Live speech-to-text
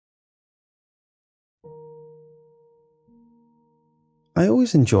I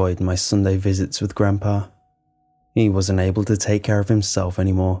always enjoyed my Sunday visits with Grandpa. He wasn't able to take care of himself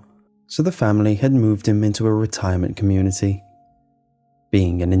anymore, so the family had moved him into a retirement community.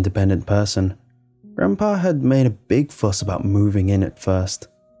 Being an independent person, Grandpa had made a big fuss about moving in at first.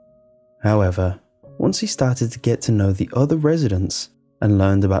 However, once he started to get to know the other residents and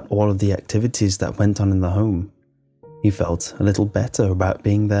learned about all of the activities that went on in the home, he felt a little better about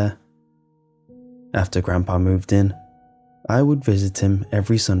being there. After Grandpa moved in, I would visit him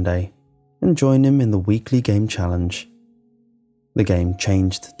every Sunday and join him in the weekly game challenge. The game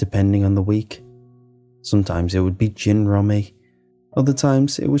changed depending on the week. Sometimes it would be gin rummy, other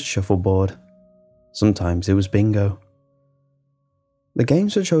times it was shuffleboard, sometimes it was bingo. The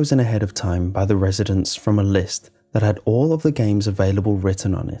games were chosen ahead of time by the residents from a list that had all of the games available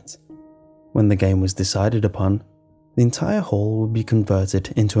written on it. When the game was decided upon, the entire hall would be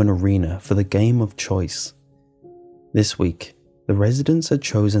converted into an arena for the game of choice. This week, the residents had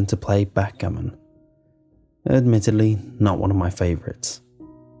chosen to play backgammon. Admittedly, not one of my favorites.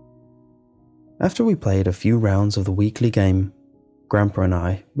 After we played a few rounds of the weekly game, Grandpa and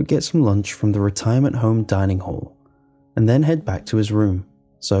I would get some lunch from the retirement home dining hall and then head back to his room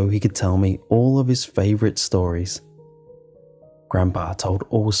so he could tell me all of his favorite stories. Grandpa told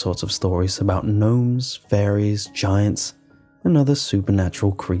all sorts of stories about gnomes, fairies, giants, and other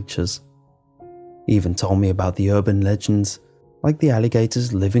supernatural creatures. He even told me about the urban legends, like the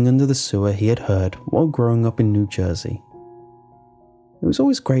alligators living under the sewer he had heard while growing up in New Jersey. It was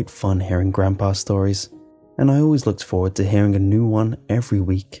always great fun hearing Grandpa's stories, and I always looked forward to hearing a new one every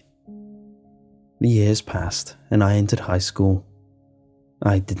week. The years passed and I entered high school.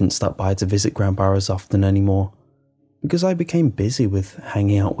 I didn't stop by to visit Grandpa as often anymore, because I became busy with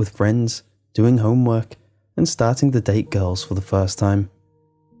hanging out with friends, doing homework, and starting to date girls for the first time.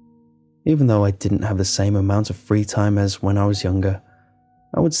 Even though I didn't have the same amount of free time as when I was younger,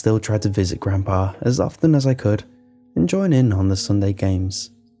 I would still try to visit Grandpa as often as I could and join in on the Sunday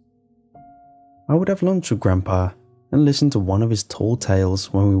games. I would have lunch with Grandpa and listen to one of his tall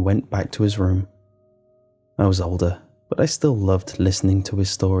tales when we went back to his room. I was older, but I still loved listening to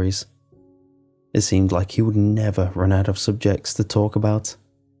his stories. It seemed like he would never run out of subjects to talk about.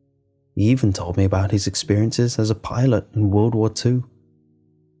 He even told me about his experiences as a pilot in World War II.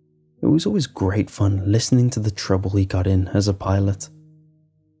 It was always great fun listening to the trouble he got in as a pilot,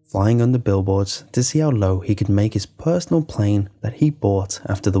 flying under billboards to see how low he could make his personal plane that he bought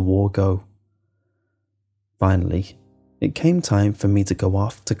after the war go. Finally, it came time for me to go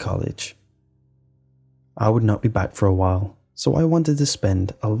off to college. I would not be back for a while, so I wanted to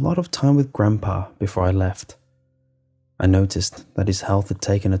spend a lot of time with Grandpa before I left. I noticed that his health had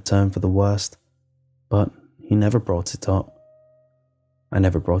taken a turn for the worst, but he never brought it up. I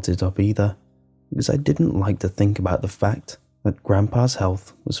never brought it up either, because I didn't like to think about the fact that Grandpa's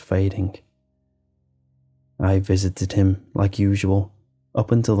health was fading. I visited him like usual, up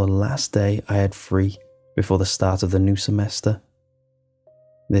until the last day I had free before the start of the new semester.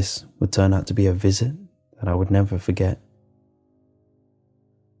 This would turn out to be a visit that I would never forget.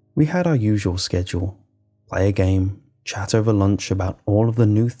 We had our usual schedule: play a game, chat over lunch about all of the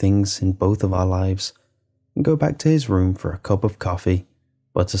new things in both of our lives, and go back to his room for a cup of coffee,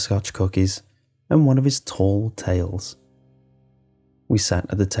 butterscotch cookies, and one of his tall tales. We sat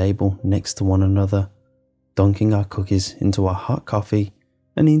at the table next to one another, dunking our cookies into our hot coffee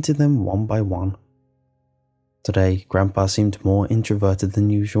and eating them one by one. Today, Grandpa seemed more introverted than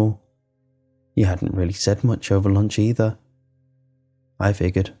usual. He hadn't really said much over lunch either. I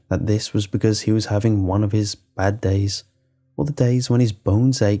figured that this was because he was having one of his bad days, or the days when his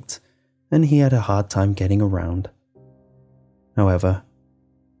bones ached and he had a hard time getting around. However,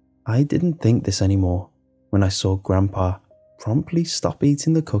 I didn't think this anymore when I saw Grandpa promptly stop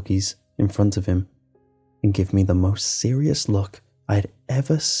eating the cookies in front of him and give me the most serious look I had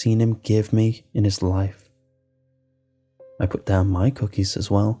ever seen him give me in his life. I put down my cookies as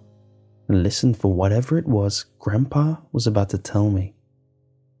well and listened for whatever it was Grandpa was about to tell me.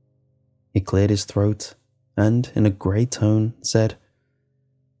 He cleared his throat and, in a grey tone, said,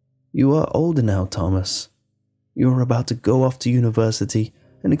 "You are older now, Thomas. You are about to go off to university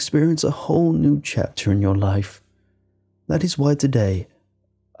and experience a whole new chapter in your life. That is why today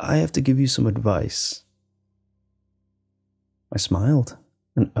I have to give you some advice." I smiled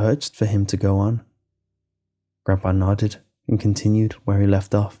and urged for him to go on. Grandpa nodded and continued where he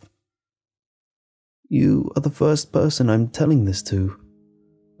left off. "You are the first person I'm telling this to.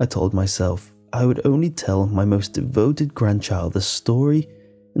 I told myself I would only tell my most devoted grandchild the story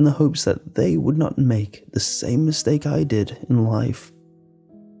in the hopes that they would not make the same mistake I did in life.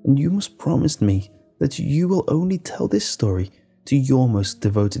 And you must promise me that you will only tell this story to your most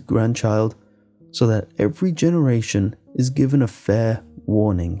devoted grandchild so that every generation is given a fair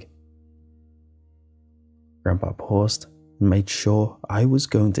warning." Grandpa paused and made sure I was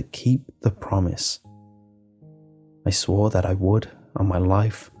going to keep the promise. I swore that I would on my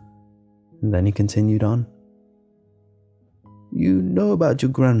life, and then he continued on. "You know about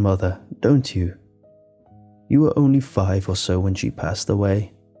your grandmother, don't you? You were only 5 or so when she passed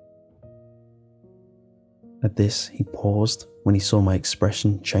away." At this, he paused when he saw my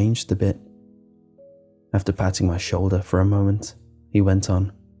expression changed a bit. After patting my shoulder for a moment, he went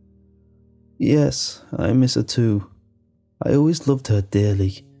on. "Yes, I miss her too. I always loved her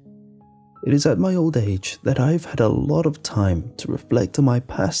dearly. It is at my old age that I've had a lot of time to reflect on my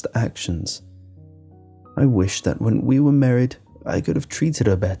past actions. I wish that when we were married, I could have treated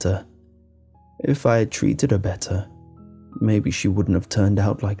her better. If I had treated her better, maybe she wouldn't have turned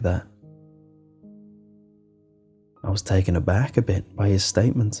out like that." I was taken aback a bit by his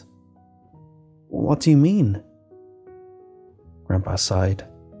statement. "What do you mean?" Grandpa sighed.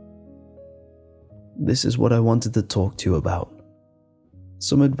 "This is what I wanted to talk to you about.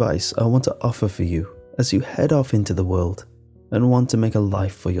 Some advice I want to offer for you as you head off into the world and want to make a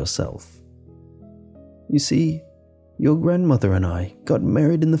life for yourself. You see, your grandmother and I got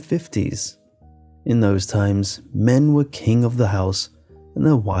married in the 50s. In those times, men were king of the house and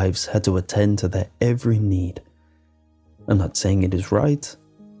their wives had to attend to their every need. I'm not saying it is right,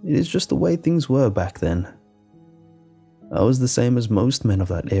 it is just the way things were back then. I was the same as most men of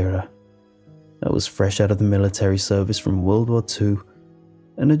that era. I was fresh out of the military service from World War II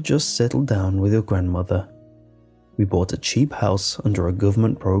and had just settled down with your grandmother. We bought a cheap house under a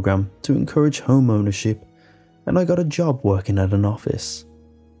government program to encourage home ownership, and I got a job working at an office.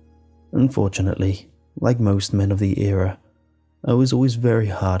 Unfortunately, like most men of the era, I was always very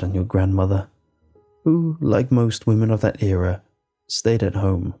hard on your grandmother, who, like most women of that era, stayed at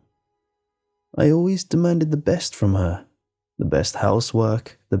home. I always demanded the best from her, the best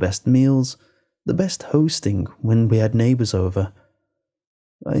housework, the best meals, the best hosting when we had neighbors over.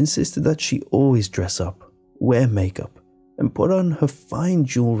 I insisted that she always dress up, wear makeup, and put on her fine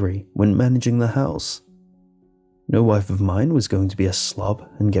jewelry when managing the house. No wife of mine was going to be a slob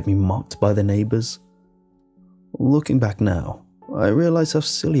and get me mocked by the neighbors. Looking back now, I realize how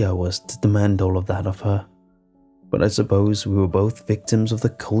silly I was to demand all of that of her, but I suppose we were both victims of the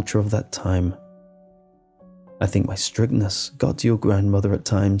culture of that time. I think my strictness got to your grandmother at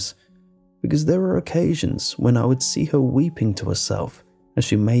times, because there were occasions when I would see her weeping to herself as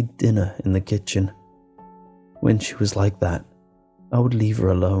she made dinner in the kitchen. When she was like that, I would leave her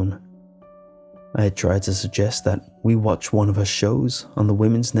alone. I had tried to suggest that we watch one of her shows on the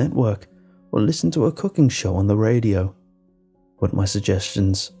Women's Network or listen to a cooking show on the radio, but my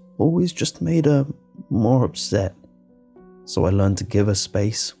suggestions always just made her more upset, so I learned to give her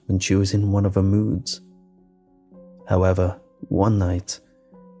space when she was in one of her moods. However, one night,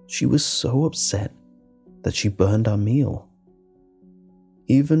 she was so upset that she burned our meal.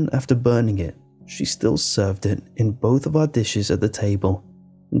 Even after burning it, she still served it in both of our dishes at the table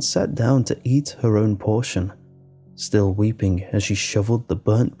and sat down to eat her own portion, still weeping as she shoveled the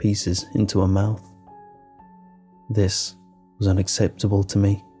burnt pieces into her mouth. This was unacceptable to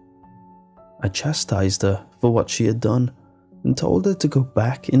me. I chastised her for what she had done and told her to go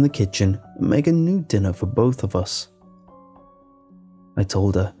back in the kitchen and make a new dinner for both of us. I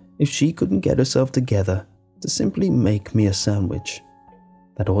told her if she couldn't get herself together to simply make me a sandwich,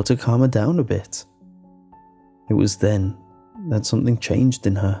 that ought to calm her down a bit. It was then that something changed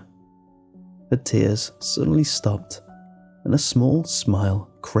in her. Her tears suddenly stopped and a small smile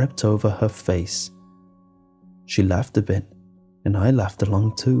crept over her face. She laughed a bit and I laughed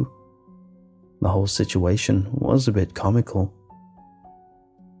along too. The whole situation was a bit comical.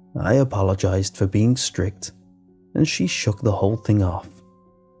 I apologized for being strict and she shook the whole thing off.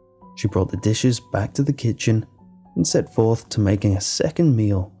 She brought the dishes back to the kitchen and set forth to making a second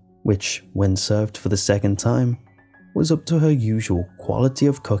meal, which, when served for the second time, was up to her usual quality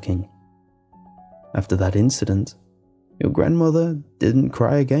of cooking. After that incident, your grandmother didn't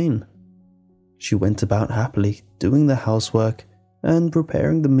cry again. She went about happily doing the housework and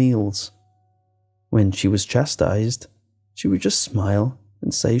preparing the meals. When she was chastised, she would just smile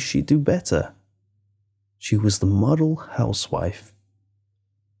and say she'd do better. She was the model housewife.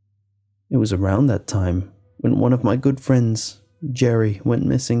 It was around that time when one of my good friends, Jerry, went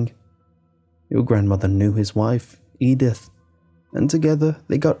missing. Your grandmother knew his wife, Edith, and together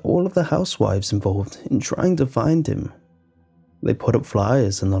they got all of the housewives involved in trying to find him. They put up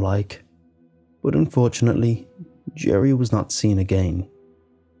flyers and the like, but unfortunately, Jerry was not seen again.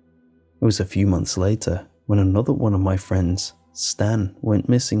 It was a few months later when another one of my friends, Stan, went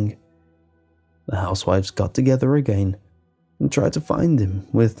missing. The housewives got together again and tried to find him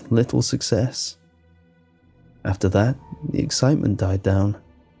with little success. After that, the excitement died down.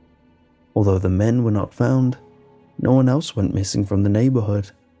 Although the men were not found, no one else went missing from the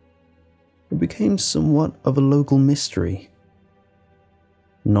neighborhood. It became somewhat of a local mystery.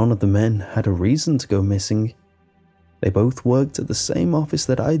 None of the men had a reason to go missing. They both worked at the same office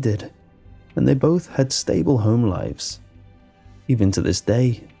that I did, and they both had stable home lives. Even to this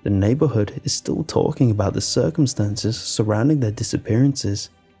day, the neighborhood is still talking about the circumstances surrounding their disappearances.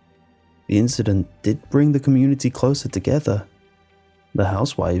 The incident did bring the community closer together. The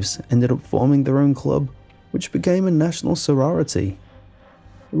housewives ended up forming their own club, which became a national sorority.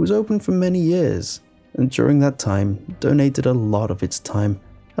 It was open for many years, and during that time donated a lot of its time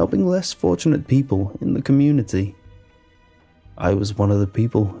helping less fortunate people in the community. I was one of the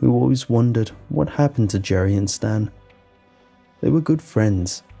people who always wondered what happened to Jerry and Stan. They were good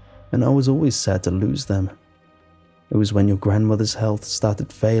friends, and I was always sad to lose them. It was when your grandmother's health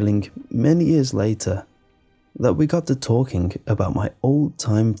started failing many years later that we got to talking about my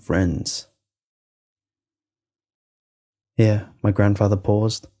old-time friends. Here, my grandfather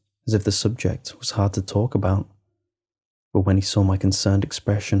paused, as if the subject was hard to talk about. But when he saw my concerned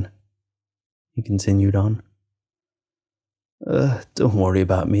expression, he continued on. Don't worry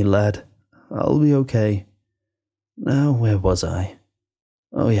about me, lad. I'll be okay. Now, where was I?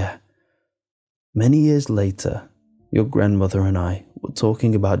 Oh yeah. Many years later, your grandmother and I were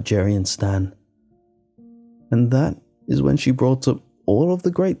talking about Jerry and Stan. And that is when she brought up all of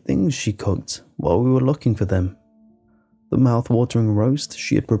the great things she cooked while we were looking for them. The mouth-watering roast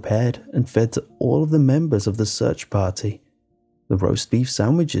she had prepared and fed to all of the members of the search party. The roast beef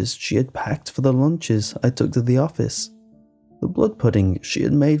sandwiches she had packed for the lunches I took to the office. The blood pudding she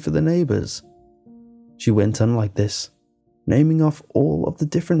had made for the neighbors. She went on like this, naming off all of the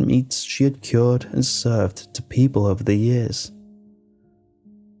different meats she had cured and served to people over the years.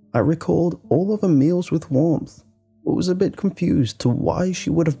 I recalled all of her meals with warmth, but was a bit confused to why she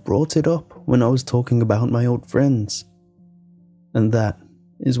would have brought it up when I was talking about my old friends. And that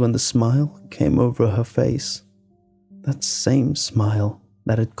is when the smile came over her face. That same smile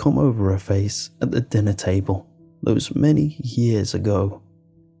that had come over her face at the dinner table those many years ago.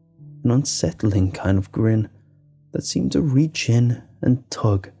 An unsettling kind of grin that seemed to reach in and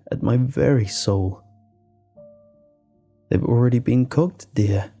tug at my very soul. They've already been cooked,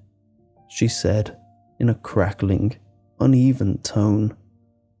 dear, she said in a crackling, uneven tone.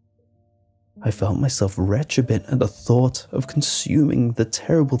 I felt myself retch a bit at the thought of consuming the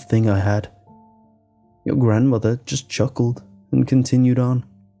terrible thing I had. Your grandmother just chuckled and continued on.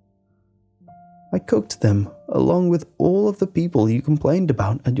 I cooked them along with all of the people you complained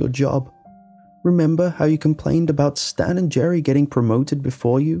about at your job. Remember how you complained about Stan and Jerry getting promoted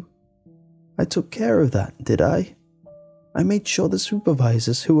before you? I took care of that, did I? I made sure the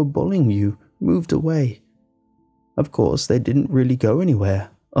supervisors who were bullying you moved away. Of course, they didn't really go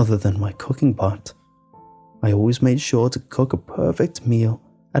anywhere other than my cooking pot. I always made sure to cook a perfect meal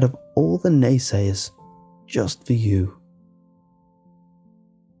out of all the naysayers, just for you.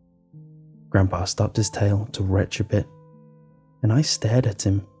 Grandpa stopped his tale to retch a bit, and I stared at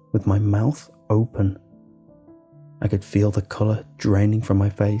him with my mouth open. I could feel the colour draining from my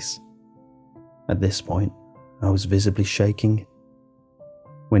face. At this point, I was visibly shaking.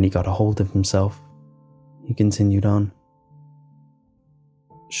 When he got a hold of himself, he continued on.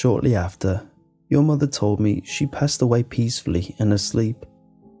 Shortly after, your mother told me she passed away peacefully in her sleep.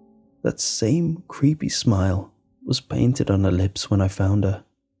 That same creepy smile was painted on her lips when I found her.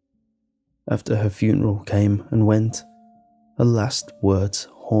 After her funeral came and went, her last words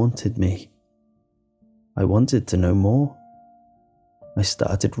haunted me. I wanted to know more. I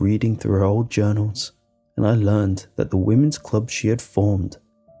started reading through her old journals, and I learned that the women's club she had formed,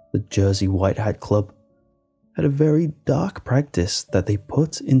 the Jersey White Hat Club, had a very dark practice that they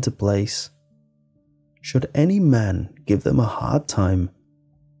put into place. Should any man give them a hard time,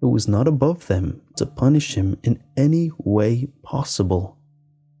 it was not above them to punish him in any way possible.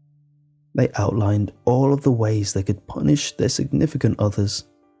 They outlined all of the ways they could punish their significant others,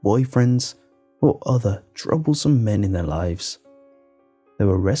 boyfriends, or other troublesome men in their lives. There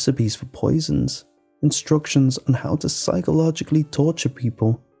were recipes for poisons, instructions on how to psychologically torture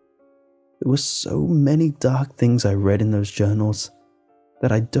people. There were so many dark things I read in those journals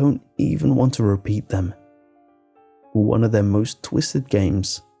that I don't even want to repeat them. One of their most twisted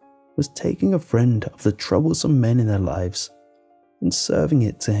games was taking a friend of the troublesome men in their lives and serving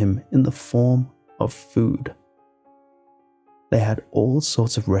it to him in the form of food. They had all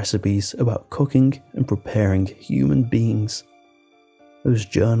sorts of recipes about cooking and preparing human beings Those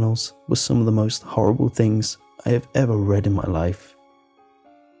journals were some of the most horrible things I have ever read in my life.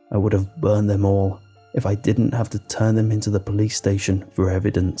 I would have burned them all if I didn't have to turn them into the police station for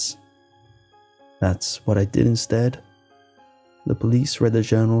evidence. That's what I did instead. The police read the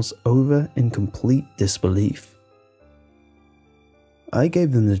journals over in complete disbelief. I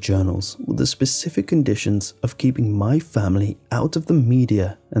gave them the journals with the specific conditions of keeping my family out of the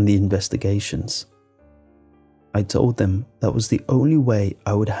media and the investigations. I told them that was the only way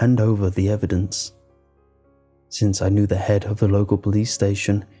I would hand over the evidence. Since I knew the head of the local police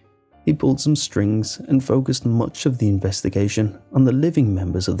station, he pulled some strings and focused much of the investigation on the living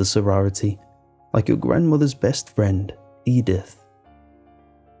members of the sorority, like your grandmother's best friend, Edith.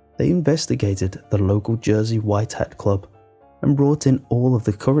 They investigated the local Jersey White Hat Club and brought in all of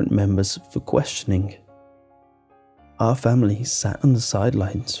the current members for questioning. Our family sat on the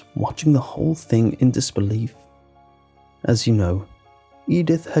sidelines watching the whole thing in disbelief. As you know,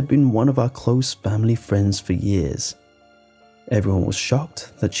 Edith had been one of our close family friends for years. Everyone was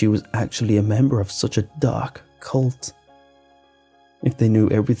shocked that she was actually a member of such a dark cult. If they knew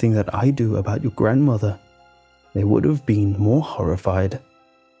everything that I do about your grandmother, they would have been more horrified.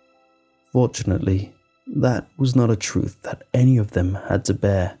 Fortunately, that was not a truth that any of them had to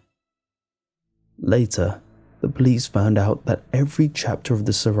bear. Later, the police found out that every chapter of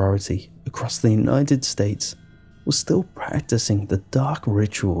the sorority across the United States was still practicing the dark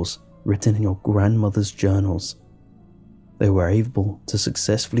rituals written in your grandmother's journals. They were able to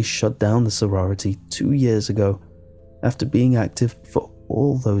successfully shut down the sorority 2 years ago after being active for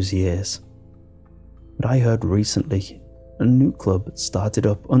all those years. But I heard recently a new club started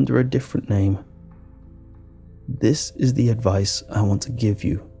up under a different name. This is the advice I want to give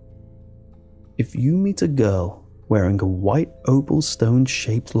you. If you meet a girl wearing a white opal stone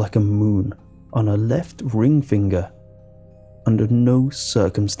shaped like a moon on her left ring finger, under no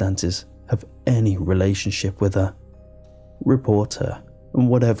circumstances have any relationship with her. Report her and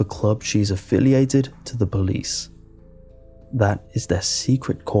whatever club she's affiliated to the police. That is their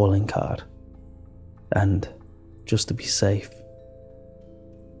secret calling card. And just to be safe.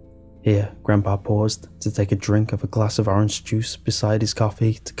 Here, Grandpa paused to take a drink of a glass of orange juice beside his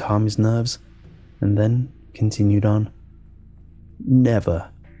coffee to calm his nerves, and then continued on. Never,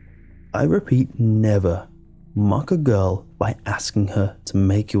 I repeat never, mock a girl by asking her to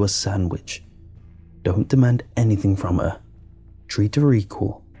make you a sandwich. Don't demand anything from her. Treat her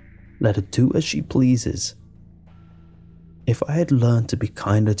equal. Let her do as she pleases. If I had learned to be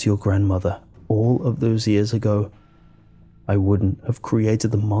kinder to your grandmother all of those years ago, I wouldn't have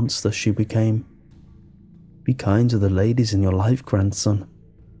created the monster she became. Be kind to the ladies in your life, grandson.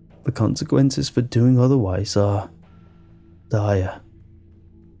 The consequences for doing otherwise are dire.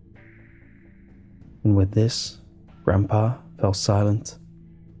 And with this, Grandpa fell silent.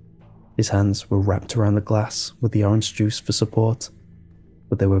 His hands were wrapped around the glass with the orange juice for support,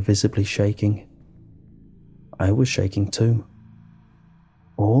 but they were visibly shaking. I was shaking too.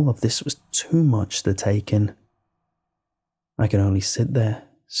 All of this was too much to take in. I could only sit there,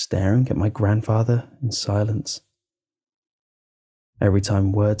 staring at my grandfather in silence. Every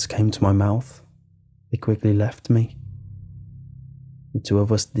time words came to my mouth, they quickly left me. The two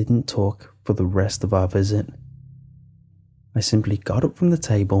of us didn't talk for the rest of our visit. I simply got up from the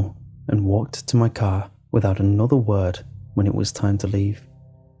table and walked to my car without another word when it was time to leave.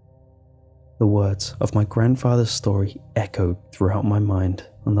 The words of my grandfather's story echoed throughout my mind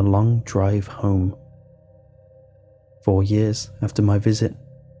on the long drive home. 4 years after my visit,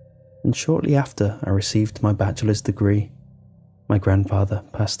 and shortly after I received my bachelor's degree, my grandfather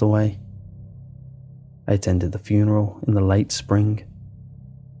passed away. I attended the funeral in the late spring.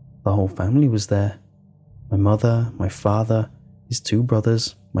 The whole family was there. My mother, my father, his 2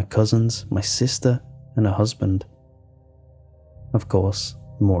 brothers, my cousins, my sister, and her husband. Of course,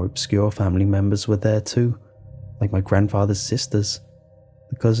 the more obscure family members were there too, like my grandfather's sisters,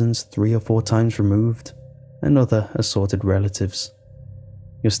 the cousins 3 or 4 times removed, and other assorted relatives.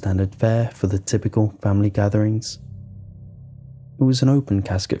 Your standard fare for the typical family gatherings. It was an open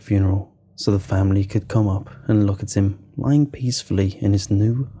casket funeral, so the family could come up and look at him lying peacefully in his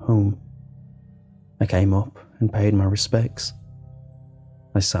new home. I came up and paid my respects.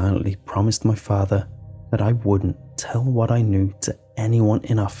 I silently promised my father that I wouldn't tell what I knew to anyone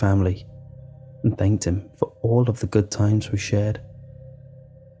in our family, and thanked him for all of the good times we shared.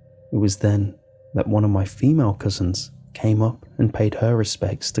 It was then that one of my female cousins came up and paid her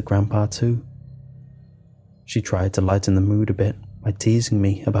respects to Grandpa too. She tried to lighten the mood a bit by teasing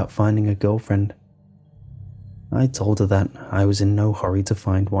me about finding a girlfriend. I told her that I was in no hurry to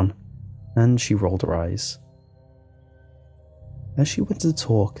find one, and she rolled her eyes. As she went to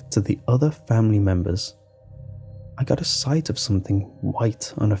talk to the other family members, I got a sight of something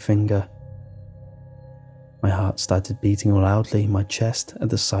white on her finger. My heart started beating loudly in my chest at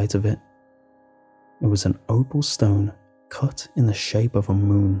the sight of it. It was an opal stone cut in the shape of a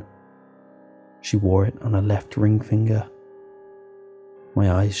moon. She wore it on her left ring finger.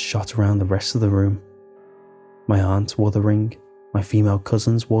 My eyes shot around the rest of the room. My aunt wore the ring, my female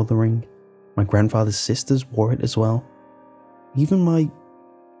cousins wore the ring, my grandfather's sisters wore it as well. Even my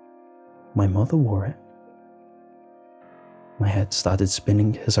mother wore it. My head started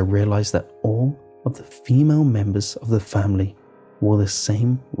spinning as I realized that all of the female members of the family wore the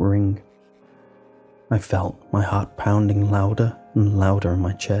same ring. I felt my heart pounding louder and louder in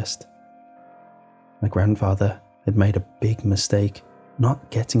my chest. My grandfather had made a big mistake not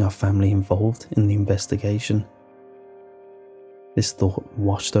getting our family involved in the investigation. This thought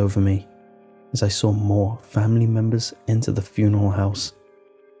washed over me as I saw more family members enter the funeral house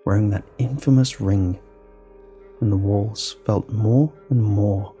wearing that infamous ring, and the walls felt more and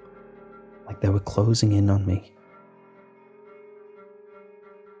more like they were closing in on me.